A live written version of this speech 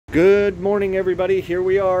Good morning, everybody. Here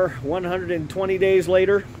we are 120 days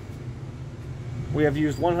later. We have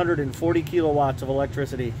used 140 kilowatts of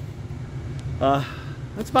electricity.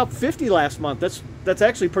 That's about 50 last month. That's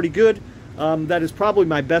actually pretty good. That is probably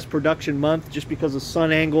my best production month just because of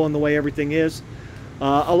sun angle and the way everything is.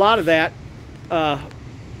 A lot of that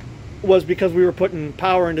was because we were putting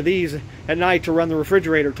power into these at night to run the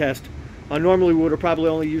refrigerator test. Normally we would have probably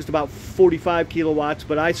only used about 45 kilowatts,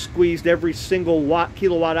 but I squeezed every single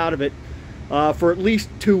kilowatt out of it for at least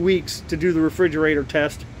 2 weeks to do the refrigerator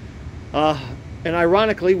test. And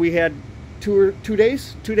ironically, we had two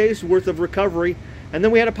days worth of recovery, and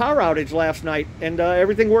then we had a power outage last night, and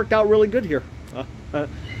everything worked out really good here.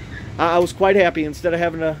 I was quite happy. Instead of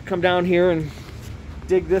having to come down here and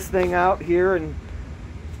dig this thing out here and,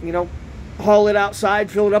 you know, haul it outside,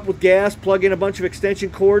 fill it up with gas, plug in a bunch of extension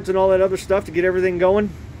cords and all that other stuff to get everything going,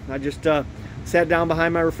 I just sat down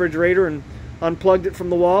behind my refrigerator and unplugged it from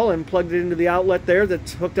the wall and plugged it into the outlet there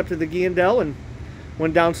that's hooked up to the Guiandel, and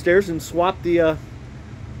went downstairs and swapped the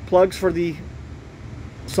plugs for the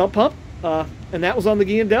sump pump, and that was on the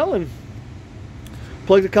Guiandel, and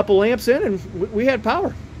plugged a couple lamps in, and we had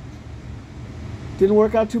power. Didn't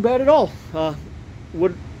work out too bad at all.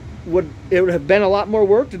 Would it have been a lot more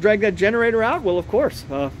work to drag that generator out? Well, of course.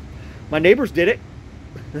 My neighbors did it.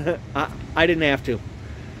 I didn't have to.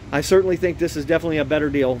 I certainly think this is definitely a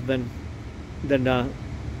better deal than the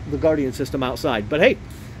Guardian system outside. But hey,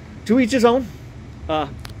 to each his own.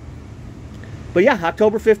 But yeah,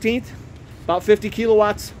 October 15th, about 50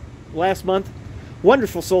 kilowatts last month.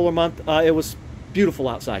 Wonderful solar month. It was beautiful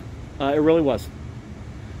outside. It really was.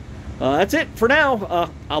 That's it for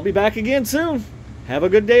now. I'll be back again soon. Have a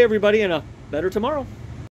good day, everybody, and a better tomorrow.